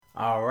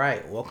All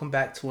right, welcome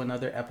back to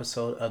another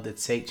episode of the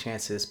Take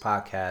Chances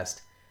podcast.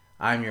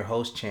 I'm your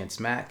host, Chance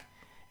Mack.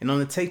 And on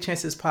the Take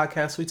Chances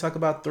podcast, we talk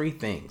about three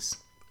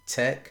things: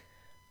 tech,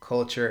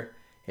 culture,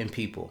 and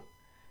people.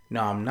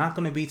 Now, I'm not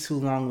going to be too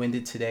long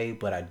winded today,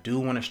 but I do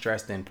want to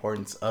stress the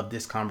importance of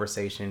this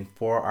conversation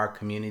for our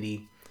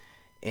community.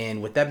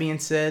 And with that being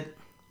said,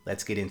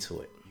 let's get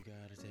into it. You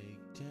gotta take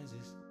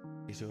chances,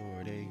 it's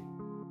your day.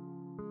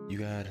 You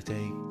gotta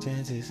take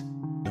chances,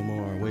 no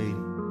more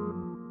waiting.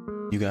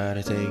 You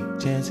gotta take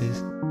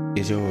chances,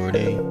 it's your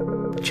day.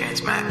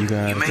 Chance Mack, You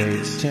gotta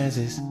take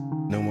chances,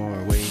 no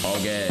more waiting.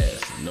 All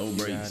gas, no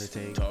brakes,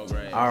 take tall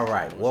grass. All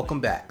right, welcome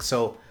back.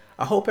 So,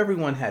 I hope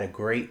everyone had a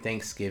great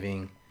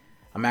Thanksgiving.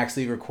 I'm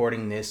actually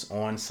recording this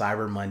on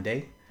Cyber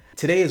Monday.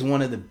 Today is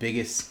one of the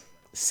biggest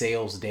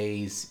sales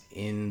days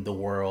in the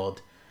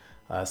world,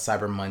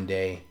 Cyber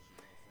Monday.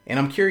 And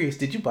I'm curious,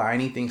 did you buy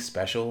anything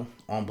special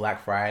on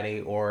Black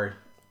Friday or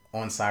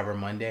on Cyber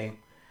Monday?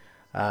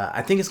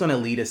 I think it's going to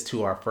lead us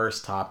to our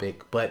first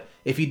topic. But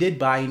if you did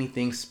buy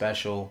anything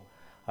special,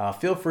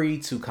 feel free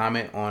to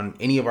comment on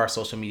any of our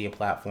social media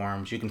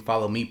platforms. You can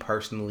follow me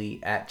personally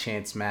at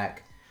Chance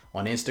Mack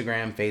on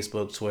Instagram,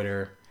 Facebook,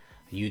 Twitter,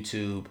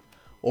 YouTube,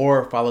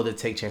 or follow the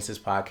Take Chances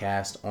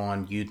podcast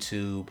on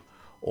YouTube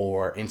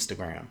or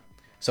Instagram.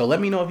 So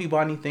let me know if you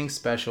bought anything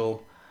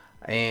special.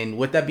 And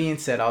with that being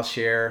said, I'll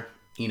share,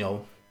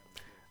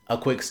 a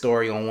quick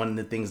story on one of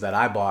the things that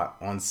I bought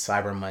on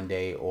Cyber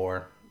Monday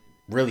or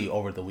really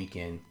over the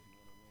weekend.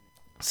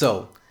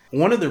 So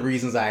one of the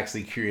reasons I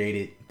actually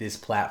created this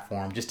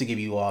platform, just to give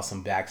you all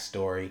some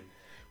backstory,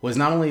 was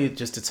not only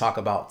just to talk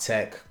about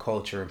tech,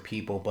 culture, and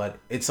people, but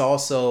it's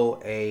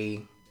also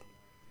a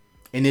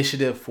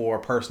initiative for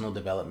personal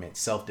development,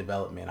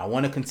 self-development. I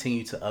want to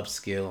continue to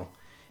upskill.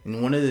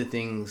 And one of the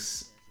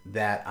things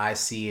that I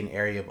see an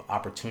area of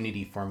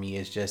opportunity for me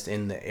is just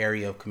in the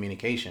area of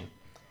communication.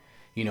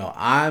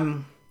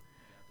 I'm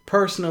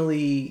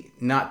personally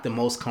not the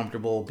most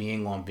comfortable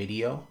being on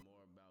video,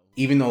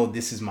 even though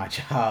this is my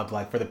job.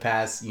 Like for the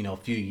past,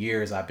 few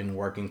years, I've been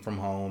working from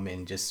home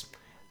and just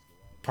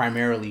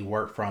primarily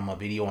work from a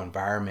video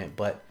environment.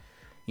 But,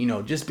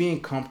 just being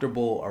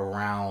comfortable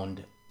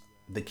around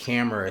the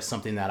camera is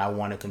something that I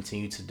want to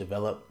continue to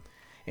develop.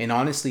 And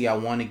honestly, I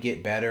want to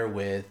get better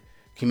with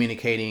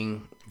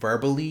communicating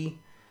verbally,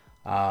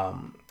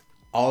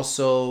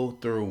 also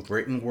through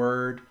written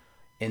word,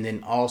 and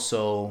then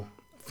also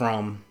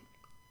from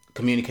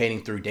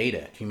communicating through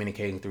data,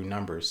 communicating through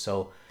numbers.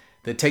 So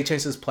the Take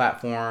Chances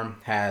platform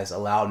has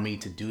allowed me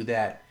to do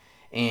that.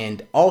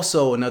 And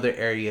also another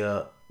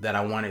area that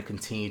I want to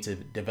continue to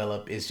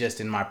develop is just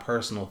in my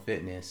personal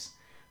fitness.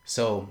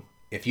 So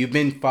if you've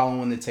been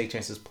following the Take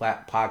Chances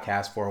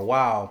podcast for a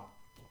while,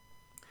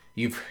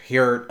 you've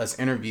heard us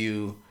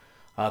interview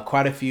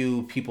quite a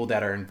few people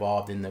that are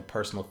involved in the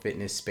personal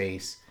fitness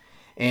space.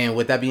 And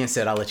with that being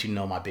said, I'll let you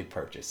know my big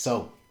purchase.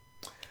 So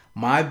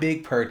my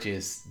big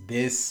purchase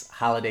this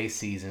holiday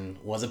season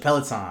was a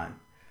Peloton.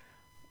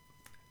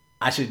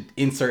 I should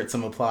insert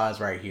some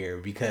applause right here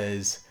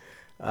because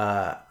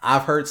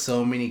I've heard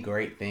so many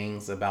great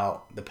things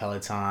about the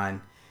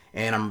Peloton,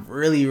 and I'm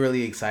really,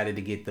 really excited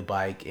to get the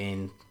bike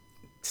and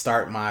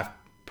start my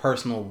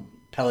personal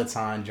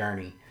Peloton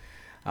journey.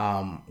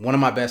 One of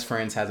my best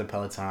friends has a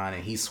Peloton,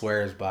 and he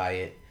swears by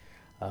it.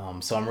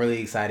 So I'm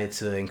really excited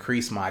to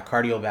increase my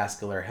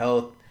cardiovascular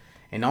health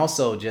and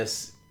also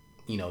just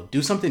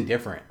do something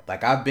different.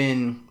 Like I've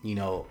been,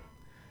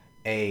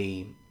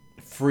 a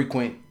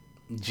frequent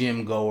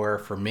gym goer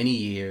for many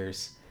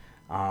years.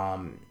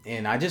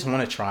 And I just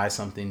want to try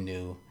something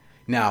new.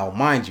 Now,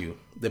 mind you,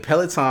 the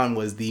Peloton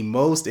was the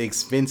most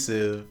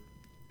expensive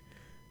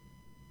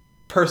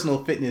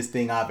personal fitness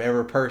thing I've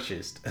ever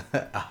purchased.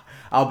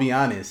 I'll be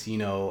honest,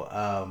 when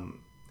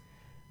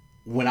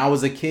I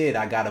was a kid,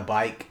 I got a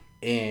bike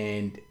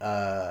and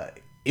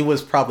it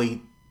was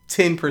probably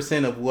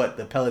 10% of what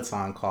the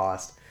Peloton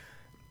cost.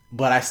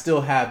 But I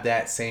still have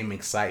that same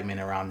excitement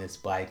around this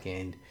bike,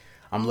 and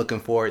I'm looking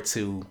forward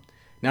to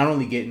not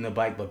only getting the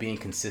bike, but being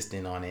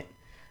consistent on it.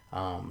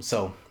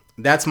 So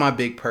that's my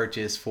big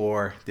purchase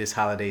for this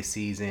holiday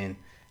season.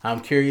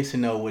 I'm curious to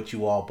know what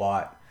you all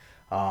bought.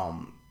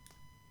 And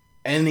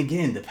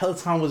again, the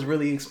Peloton was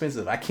really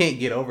expensive. I can't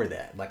get over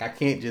that. Like I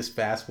can't just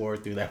fast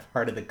forward through that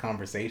part of the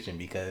conversation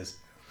because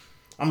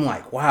I'm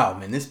like, wow,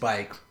 man, this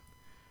bike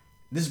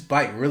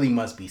really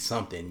must be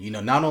something,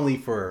 not only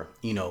for,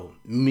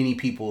 many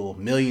people,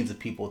 millions of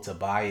people to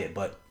buy it,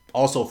 but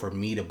also for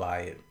me to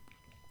buy it.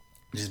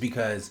 Just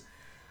because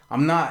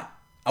I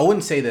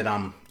wouldn't say that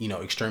I'm,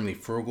 extremely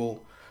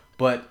frugal,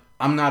 but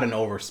I'm not an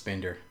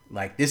overspender.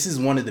 Like this is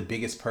one of the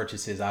biggest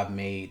purchases I've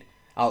made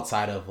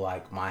outside of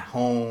like my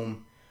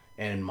home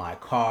and my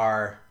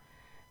car.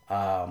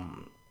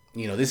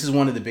 This is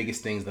one of the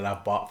biggest things that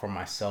I've bought for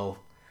myself.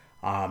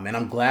 And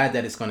I'm glad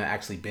that it's going to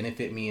actually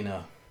benefit me in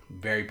a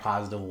very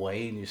positive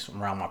way just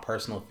around my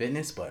personal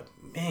fitness. But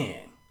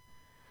man,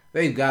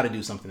 they've got to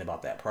do something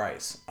about that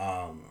price.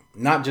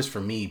 Not just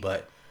for me,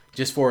 but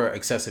just for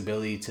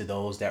accessibility to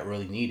those that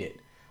really need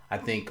it. I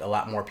think a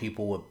lot more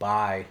people would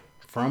buy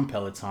from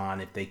Peloton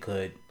if they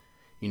could,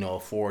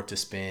 afford to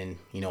spend,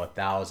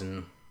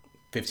 $1,000,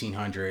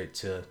 $1,500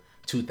 to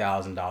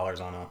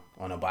 $2,000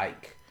 on a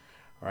bike,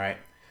 right?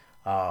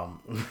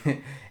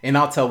 And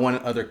I'll tell one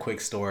other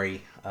quick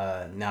story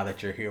now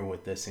that you're here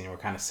with us and we're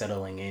kind of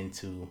settling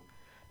into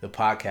the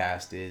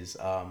podcast is,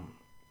 I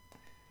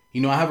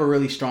have a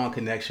really strong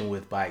connection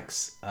with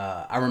bikes.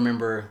 I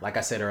remember, like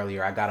I said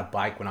earlier, I got a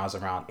bike when I was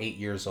around 8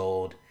 years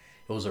old.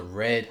 It was a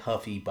red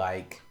Huffy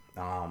bike.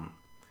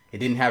 It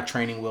didn't have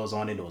training wheels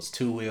on it. It was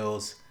 2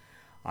 wheels.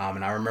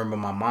 And I remember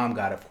my mom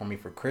got it for me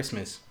for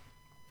Christmas.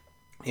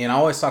 And I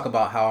always talk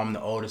about how I'm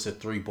the oldest of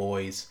 3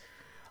 boys.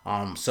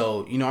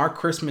 So, our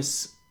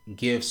Christmas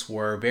gifts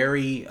were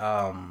very,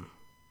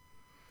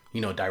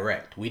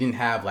 direct. We didn't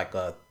have like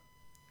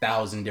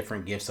 1,000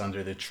 different gifts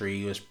under the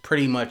tree. It was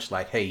pretty much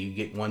like, hey, you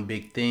get one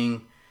big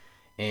thing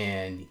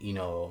and,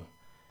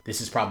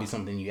 this is probably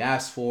something you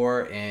asked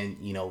for and,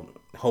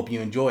 hope you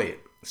enjoy it.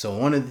 So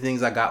one of the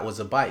things I got was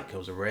a bike. It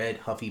was a red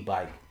Huffy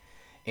bike.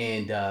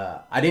 And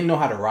I didn't know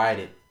how to ride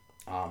it,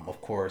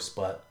 of course,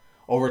 but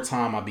over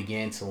time I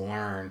began to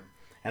learn.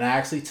 And I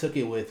actually took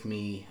it with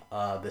me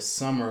the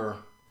summer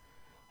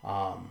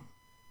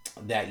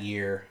that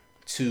year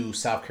to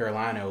South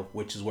Carolina,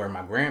 which is where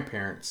my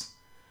grandparents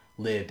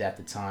lived at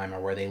the time, or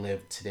where they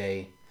live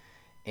today.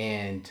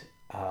 And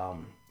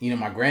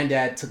my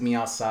granddad took me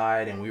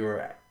outside and we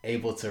were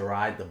able to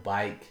ride the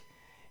bike.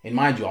 And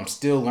mind you, I'm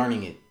still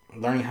learning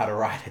how to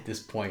ride at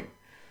this point.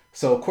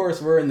 So of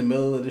course we're in the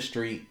middle of the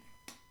street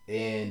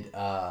and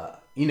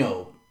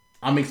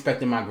I'm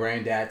expecting my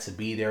granddad to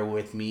be there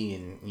with me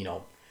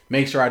and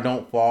make sure I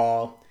don't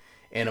fall.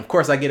 And of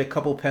course I get a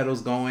couple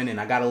pedals going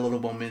and I got a little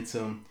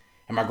momentum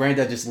and my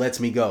granddad just lets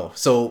me go.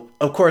 So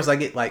of course I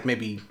get like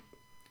maybe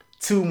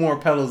 2 more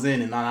pedals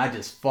in and then I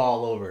just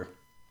fall over.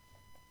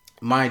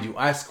 Mind you,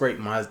 I scraped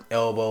my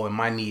elbow and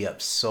my knee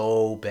up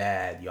so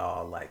bad,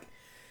 y'all. Like,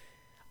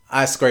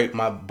 I scraped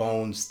my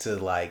bones to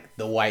like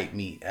the white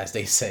meat, as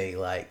they say.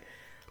 Like,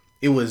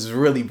 it was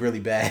really, really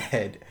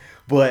bad.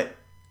 But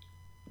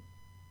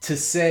to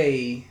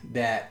say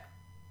that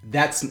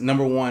that's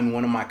number one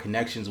of my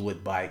connections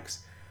with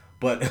bikes,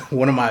 but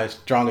one of my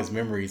strongest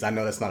memories. I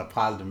know that's not a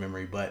positive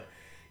memory, but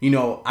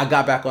I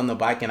got back on the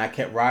bike and I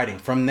kept riding.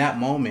 From that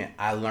moment,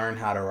 I learned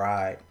how to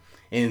ride.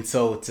 And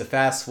so to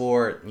fast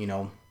forward,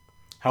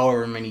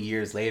 however many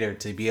years later,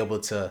 to be able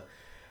to,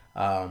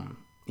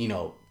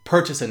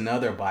 purchase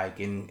another bike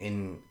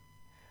in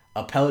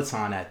a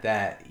Peloton at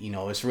that,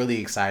 it's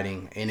really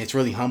exciting and it's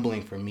really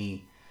humbling for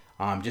me.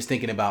 Just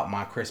thinking about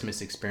my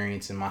Christmas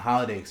experience and my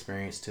holiday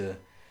experience to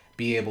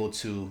be able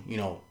to,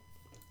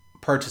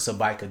 purchase a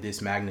bike of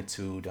this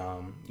magnitude,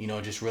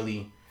 just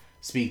really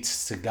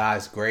speaks to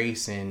God's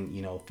grace and,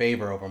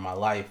 favor over my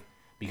life,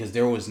 because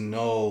there was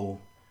no,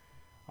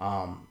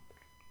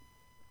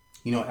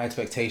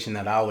 expectation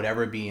that I would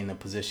ever be in a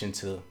position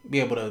to be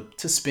able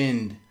to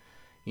spend,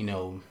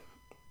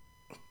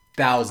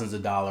 thousands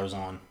of dollars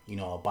on,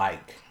 a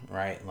bike,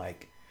 right?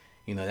 Like,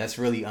 that's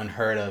really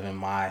unheard of in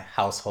my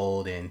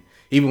household. And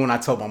even when I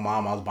told my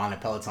mom I was buying a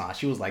Peloton,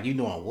 she was like, "You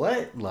doing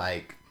what?"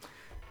 Like,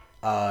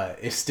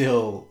 it's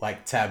still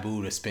like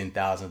taboo to spend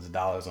thousands of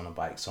dollars on a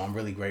bike. So I'm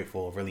really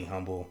grateful, really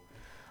humble,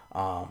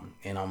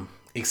 and I'm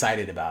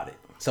excited about it.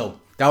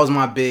 So that was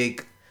my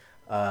big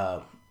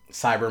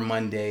Cyber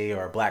Monday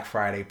or Black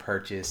Friday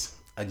purchase.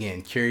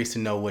 Again, curious to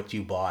know what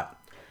you bought.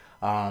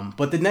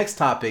 But the next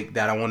topic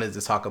that I wanted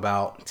to talk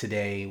about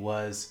today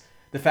was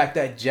the fact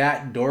that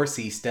Jack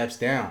Dorsey steps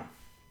down.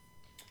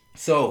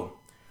 So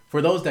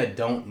for those that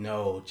don't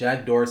know,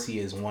 Jack Dorsey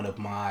is one of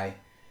my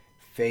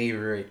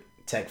favorite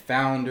tech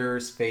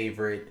founders,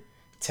 favorite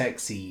tech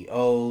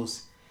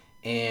CEOs,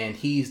 and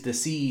he's the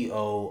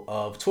CEO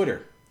of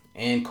Twitter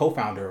and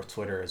co-founder of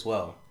Twitter as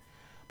well.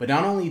 But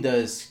not only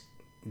does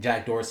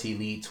Jack Dorsey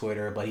lead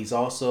Twitter, but he's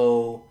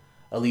also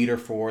a leader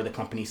for the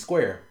company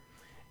Square.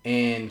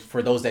 And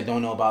for those that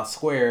don't know about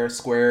Square,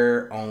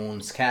 Square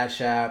owns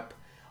Cash App,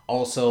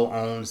 also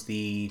owns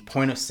the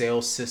point of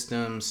sale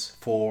systems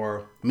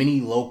for many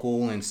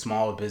local and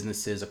small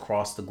businesses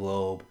across the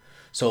globe.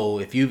 So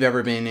if you've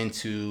ever been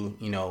into,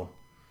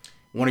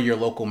 one of your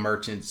local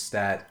merchants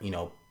that,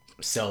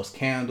 sells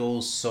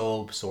candles,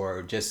 soaps,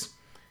 or just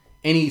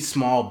any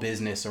small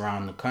business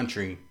around the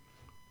country,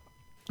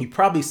 you've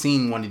probably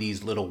seen one of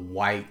these little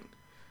white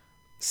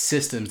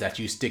systems that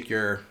you stick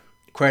your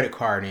credit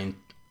card in,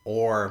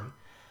 or,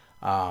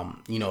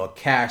 a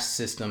cash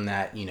system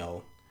that,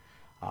 you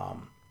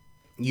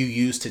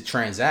use to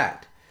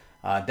transact.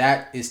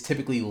 That is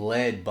typically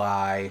led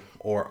by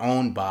or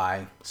owned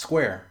by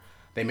Square.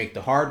 They make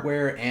the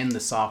hardware and the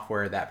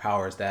software that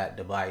powers that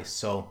device.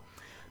 So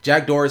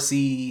Jack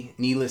Dorsey,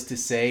 needless to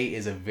say,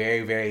 is a very,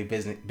 very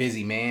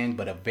busy man,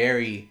 but a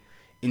very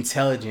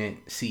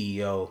intelligent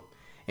CEO.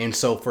 And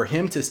so for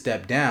him to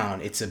step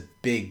down, it's a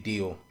big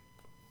deal.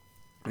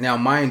 Now,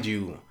 mind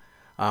you,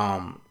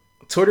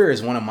 Twitter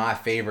is one of my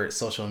favorite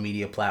social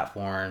media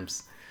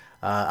platforms.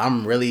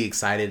 I'm really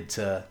excited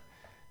to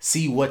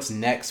see what's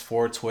next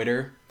for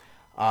Twitter.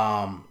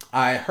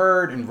 I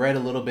heard and read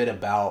a little bit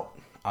about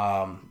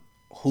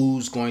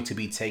who's going to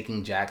be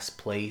taking Jack's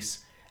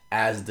place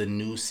as the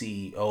new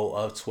CEO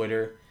of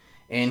Twitter.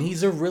 And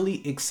he's a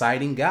really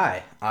exciting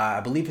guy. I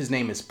believe his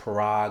name is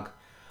Parag.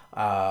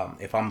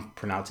 If I'm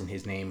pronouncing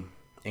his name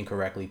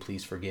incorrectly,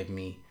 please forgive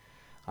me.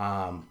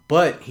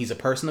 But he's a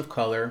person of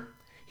color.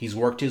 He's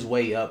worked his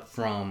way up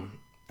from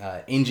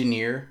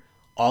engineer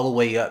all the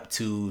way up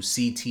to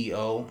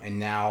CTO and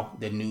now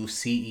the new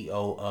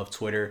CEO of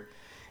Twitter.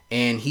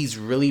 And he's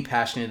really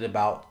passionate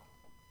about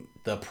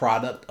the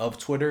product of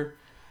Twitter.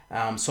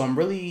 So I'm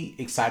really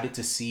excited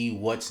to see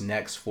what's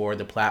next for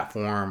the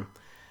platform.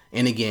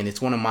 And again,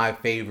 it's one of my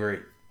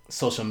favorite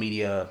social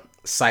media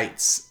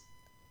sites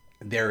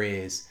there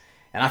is.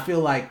 And I feel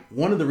like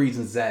one of the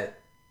reasons that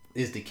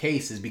is the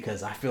case is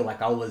because I feel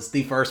like I was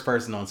the first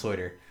person on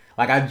Twitter.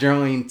 Like I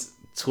joined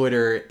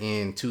Twitter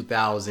in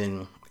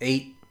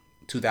 2008,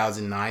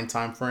 2009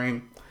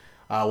 timeframe.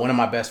 One of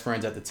my best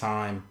friends at the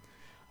time,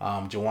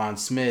 Jawan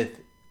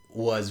Smith,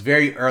 was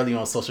very early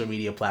on social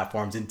media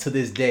platforms, and to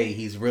this day,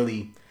 he's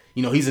really,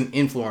 he's an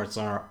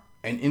influencer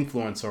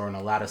on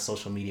a lot of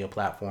social media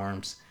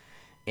platforms,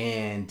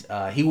 and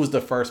he was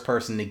the first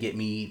person to get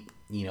me,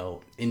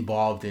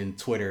 involved in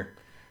Twitter.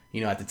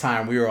 At the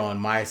time we were on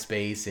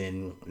MySpace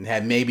and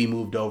had maybe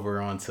moved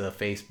over onto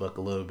Facebook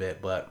a little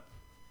bit, but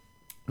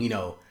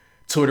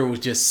Twitter was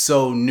just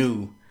so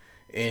new,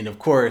 and of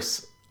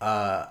course,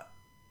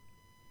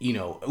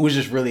 it was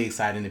just really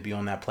exciting to be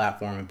on that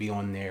platform and be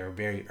on there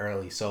very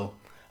early. So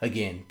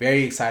again,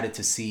 very excited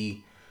to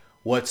see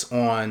what's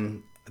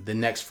on the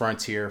next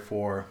frontier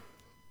for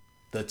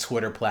the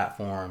Twitter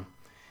platform,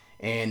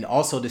 and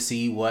also to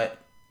see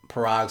what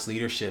Parag's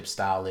leadership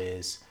style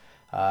is.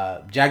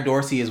 Jack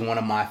Dorsey is one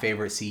of my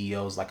favorite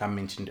CEOs, like I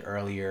mentioned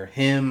earlier.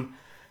 Him,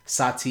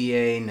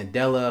 Satya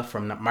Nadella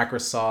from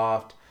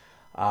Microsoft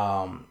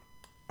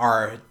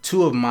are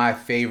two of my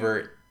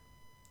favorite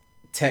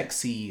tech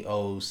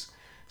CEOs.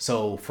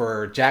 So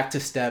for Jack to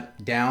step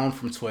down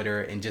from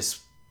Twitter and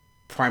just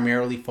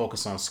primarily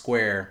focus on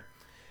Square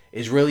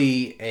is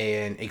really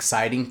an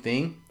exciting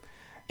thing.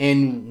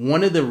 And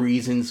one of the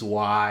reasons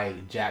why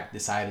Jack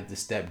decided to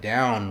step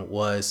down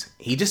was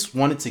he just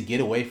wanted to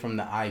get away from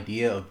the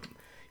idea of,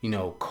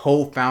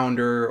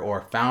 co-founder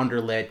or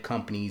founder-led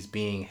companies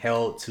being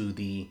held to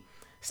the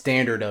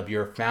standard of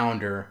your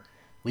founder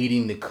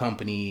leading the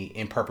company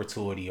in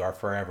perpetuity or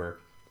forever.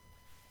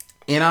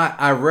 And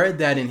I read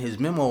that in his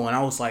memo and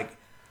I was like,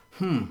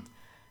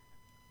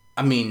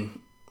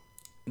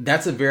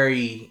 that's a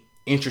very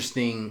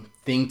interesting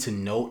thing to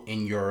note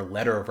in your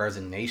letter of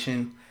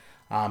resignation.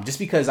 Just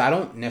because I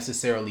don't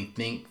necessarily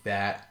think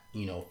that,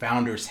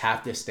 founders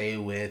have to stay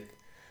with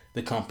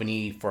the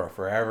company for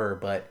forever.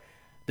 But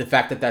the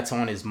fact that that's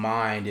on his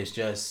mind is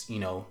just,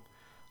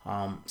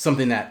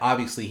 something that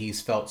obviously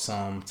he's felt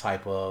some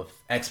type of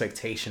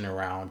expectation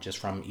around just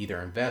from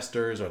either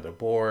investors or the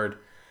board.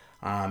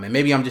 And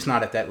maybe I'm just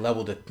not at that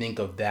level to think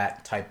of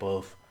that type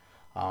of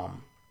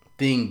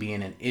thing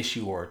being an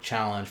issue or a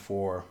challenge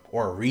or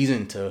a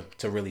reason to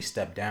really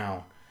step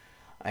down.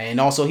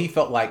 And also he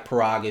felt like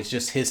Parag is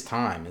just his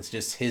time. It's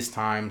just his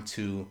time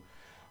to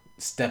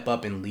step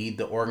up and lead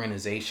the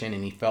organization.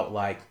 And he felt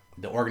like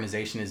the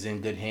organization is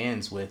in good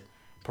hands with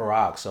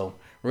Parag. So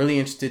really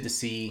interested to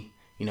see,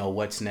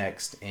 what's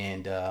next.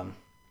 And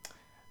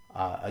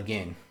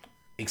again,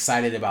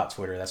 excited about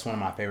Twitter. That's one of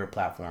my favorite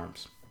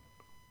platforms.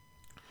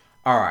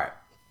 All right.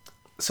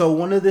 So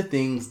one of the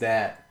things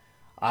that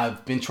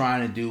I've been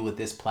trying to do with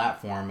this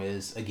platform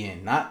is,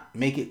 again, not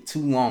make it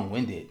too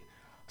long-winded.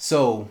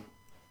 So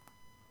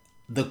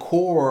the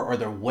core or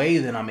the way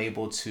that I'm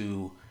able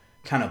to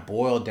kind of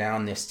boil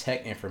down this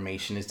tech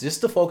information is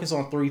just to focus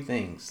on three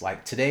things.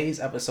 Like today's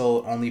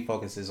episode only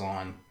focuses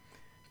on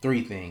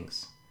three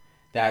things.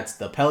 That's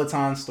the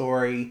Peloton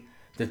story,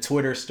 the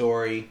Twitter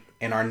story,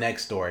 and our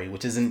next story,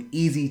 which is an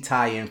easy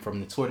tie-in from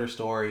the Twitter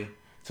story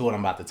to what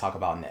I'm about to talk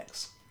about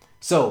next.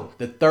 So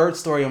the third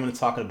story I'm going to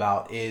talk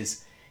about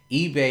is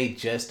eBay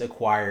just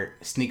acquired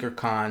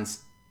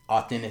SneakerCon's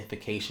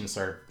authentication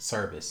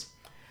service.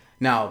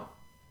 Now,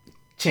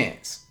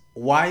 Chance,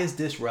 why is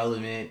this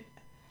relevant?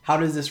 How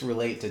does this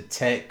relate to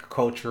tech,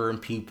 culture,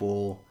 and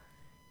people?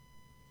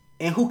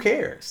 And who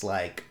cares?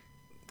 Like,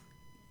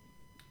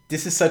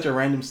 this is such a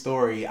random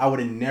story. I would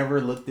have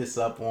never looked this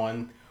up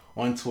on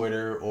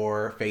Twitter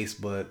or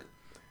Facebook.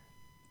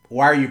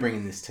 Why are you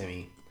bringing this to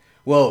me?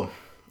 Well,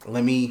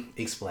 let me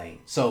explain.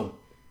 So,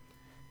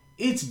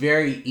 it's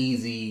very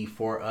easy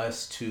for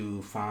us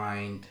to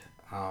find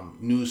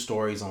news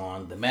stories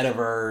on the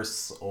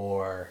metaverse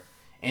or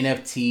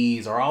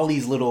NFTs or all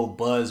these little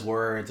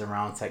buzzwords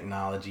around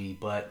technology.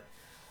 But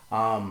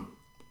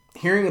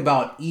hearing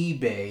about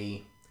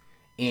eBay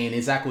and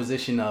its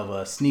acquisition of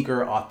a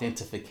sneaker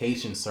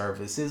authentication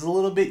service is a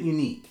little bit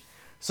unique.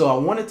 So I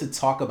wanted to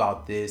talk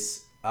about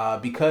this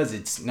because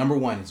it's, number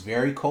one, it's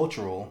very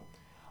cultural.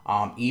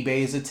 eBay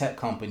is a tech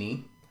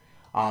company.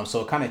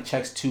 So it kind of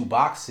checks two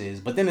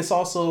boxes, but then it's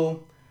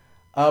also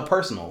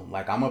personal.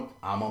 Like I'm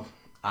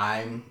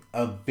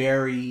a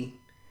very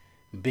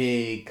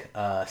big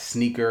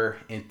sneaker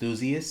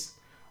enthusiast.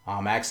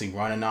 I actually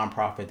run a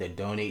nonprofit that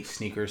donates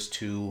sneakers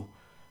to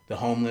the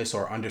homeless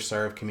or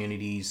underserved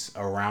communities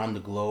around the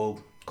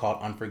globe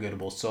called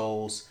Unforgettable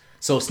Souls.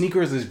 So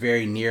sneakers is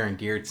very near and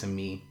dear to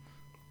me.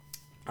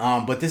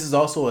 But this is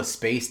also a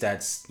space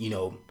that's,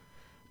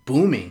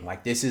 booming.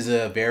 Like, this is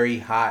a very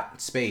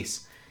hot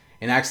space.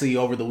 And actually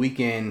over the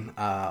weekend,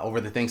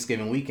 over the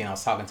Thanksgiving weekend, I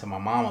was talking to my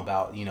mom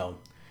about,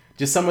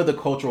 just some of the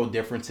cultural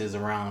differences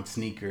around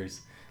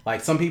sneakers.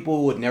 Like, some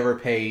people would never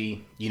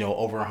pay,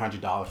 over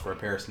 $100 for a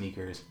pair of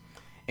sneakers.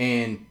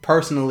 And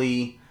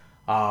personally,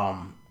 a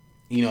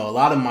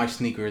lot of my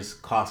sneakers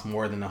cost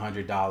more than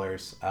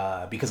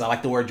 $100 because I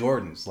like to wear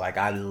Jordans. Like,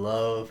 I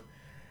love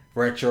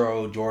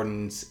retro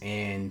Jordans,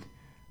 and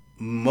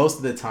most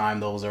of the time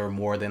those are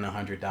more than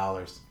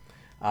 $100.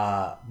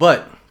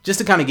 But just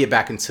to kind of get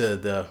back into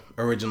the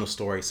original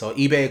story. So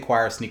eBay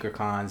acquires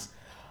SneakerCon's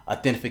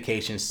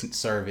authentication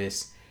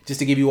service. Just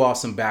to give you all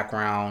some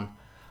background,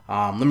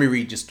 let me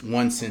read just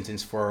one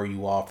sentence for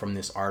you all from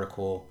this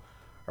article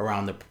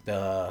around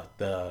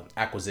the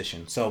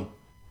acquisition. So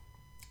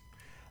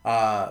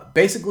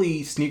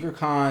basically,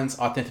 SneakerCon's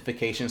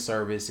authentication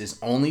service is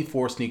only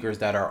for sneakers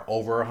that are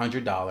over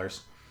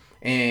 $100.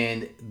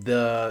 And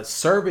the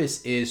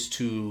service is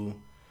to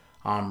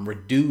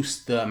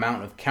reduce the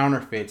amount of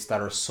counterfeits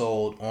that are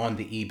sold on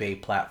the eBay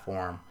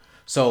platform.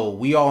 So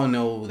we all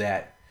know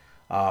that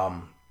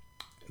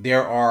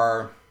there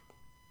are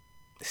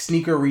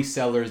sneaker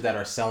resellers that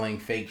are selling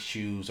fake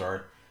shoes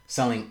or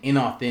selling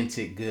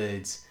inauthentic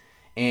goods.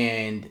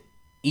 And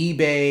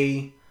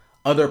eBay,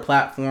 other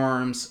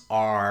platforms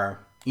are,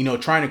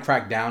 trying to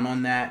crack down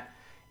on that.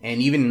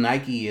 And even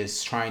Nike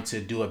is trying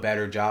to do a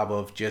better job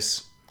of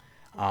just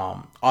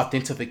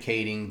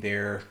authenticating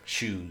their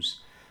shoes.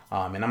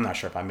 And I'm not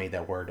sure if I made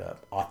that word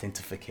up,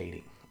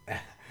 authenticating.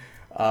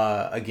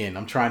 Again,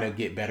 I'm trying to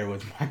get better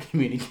with my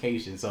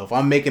communication. So if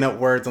I'm making up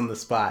words on the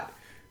spot,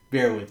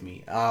 bear with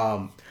me.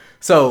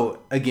 So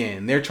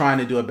again, they're trying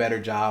to do a better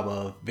job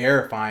of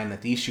verifying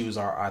that these shoes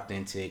are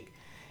authentic.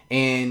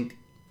 And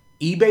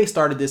eBay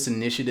started this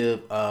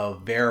initiative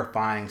of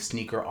verifying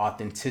sneaker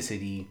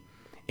authenticity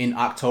in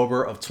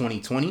October of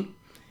 2020.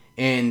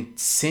 And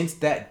since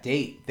that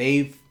date,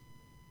 they've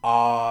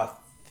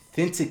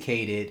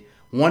authenticated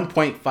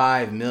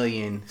 1.5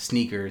 million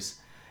sneakers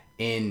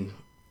in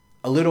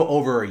a little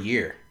over a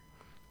year.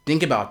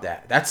 Think about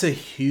that. That's a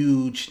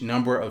huge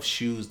number of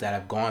shoes that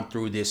have gone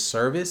through this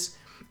service.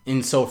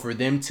 And so for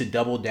them to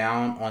double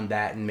down on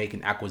that and make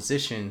an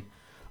acquisition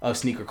of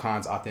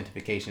SneakerCon's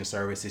authentication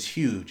service is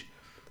huge.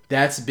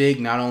 That's big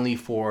not only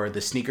for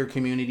the sneaker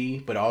community,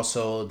 but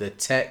also the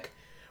tech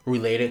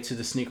related to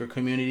the sneaker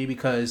community,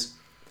 because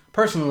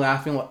personally,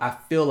 I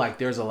feel like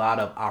there's a lot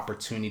of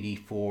opportunity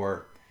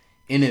for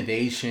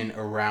innovation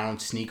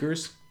around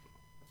sneakers,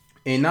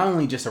 and not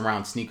only just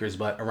around sneakers,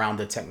 but around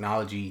the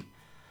technology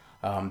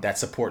that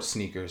supports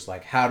sneakers.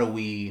 Like, how do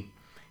we,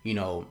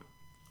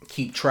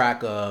 keep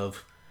track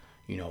of,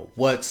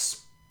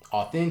 what's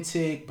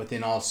authentic, but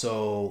then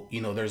also,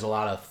 there's a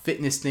lot of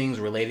fitness things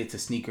related to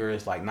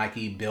sneakers. Like,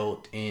 Nike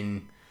built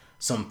in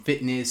some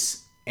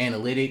fitness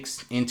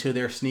analytics into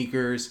their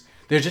sneakers.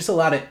 There's just a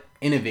lot of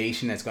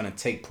innovation that's going to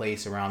take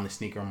place around the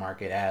sneaker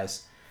market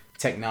as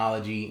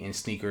technology and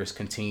sneakers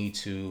continue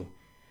to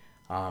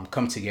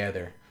come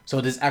together.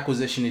 So this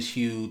acquisition is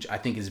huge. I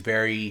think it's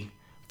very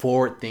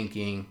forward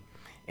thinking,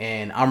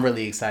 and I'm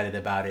really excited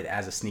about it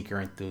as a sneaker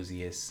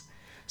enthusiast.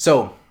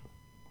 So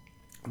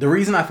the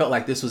reason I felt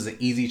like this was an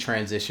easy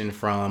transition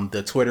from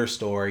the Twitter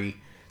story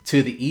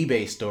to the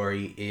eBay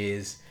story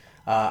is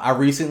I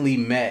recently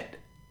met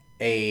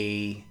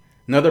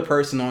another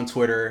person on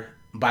Twitter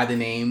by the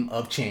name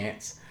of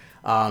Chance.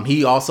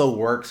 He also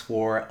works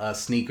for a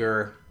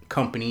sneaker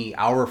company.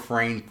 I'll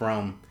refrain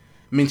from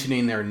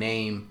mentioning their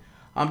name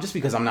just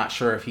because I'm not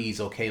sure if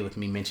he's okay with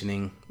me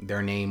mentioning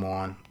their name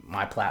on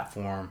my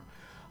platform.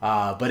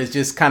 But it's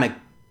just kind of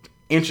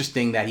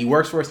interesting that he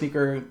works for a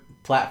sneaker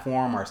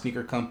platform or a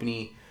sneaker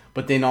company,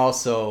 but then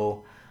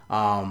also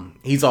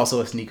he's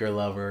also a sneaker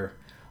lover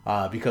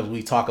because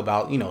we talk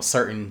about,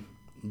 certain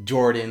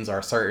Jordans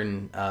or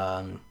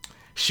certain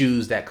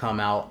shoes that come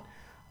out,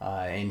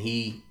 and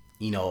he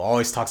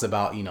always talks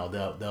about,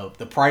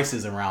 the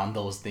prices around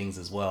those things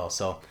as well.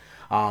 So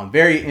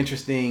very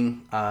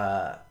interesting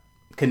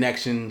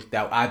connection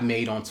that I've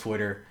made on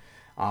Twitter.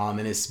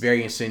 And it's very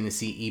interesting to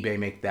see eBay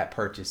make that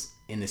purchase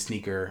in the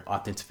sneaker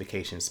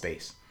authentication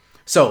space.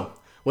 So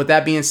with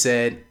that being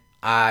said,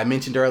 I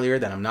mentioned earlier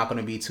that I'm not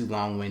going to be too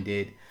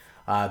long-winded.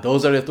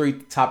 Those are the three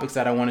topics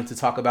that I wanted to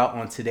talk about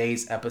on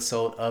today's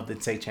episode of the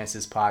Take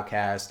Chances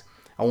podcast.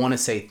 I want to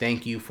say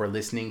thank you for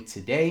listening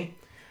today.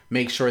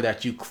 Make sure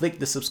that you click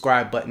the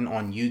subscribe button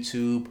on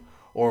YouTube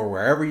or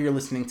wherever you're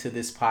listening to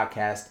this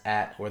podcast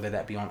at, whether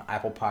that be on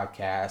Apple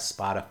Podcasts,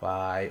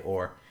 Spotify,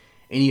 or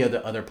any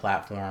other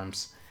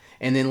platforms.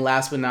 And then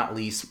last but not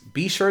least,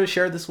 be sure to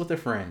share this with a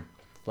friend.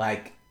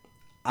 Like,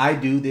 I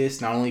do this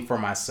not only for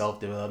my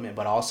self-development,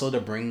 but also to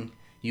bring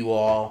you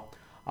all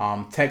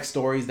tech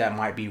stories that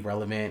might be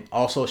relevant.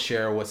 Also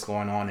share what's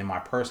going on in my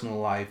personal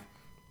life,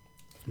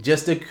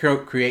 just to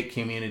create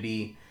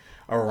community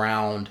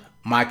around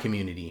my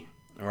community.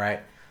 All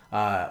right.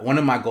 One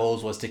of my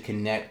goals was to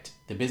connect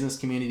the business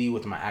community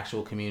with my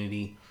actual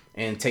community,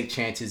 and Take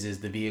Chances is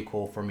the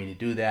vehicle for me to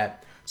do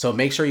that. So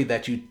make sure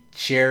that you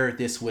share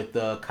this with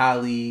a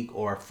colleague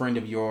or a friend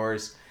of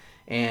yours,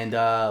 and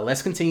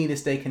let's continue to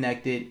stay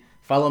connected.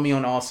 Follow me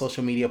on all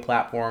social media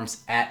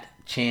platforms at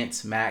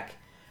Chance Mack,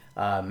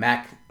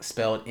 Mac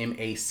spelled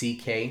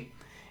Mack.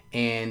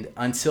 And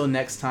until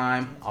next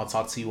time, I'll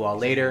talk to you all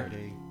later.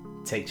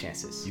 Take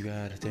chances. You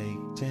gotta take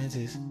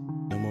chances,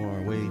 no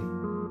more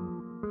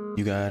waiting.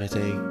 You gotta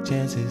take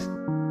chances,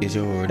 it's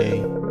your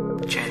day.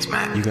 Chance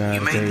Mack, You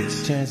gotta take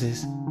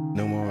chances,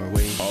 no more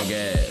waiting. All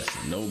gas,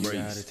 no You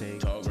brakes. gotta take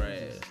Tall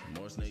grass,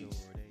 more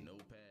snakes. No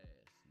pass,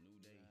 new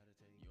day.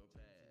 Your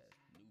path,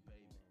 new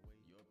pavement.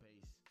 Your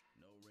pace,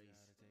 no race.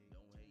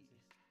 Don't hate,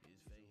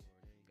 it's fate.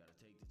 Gotta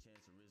take the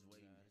chance or risk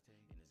waiting.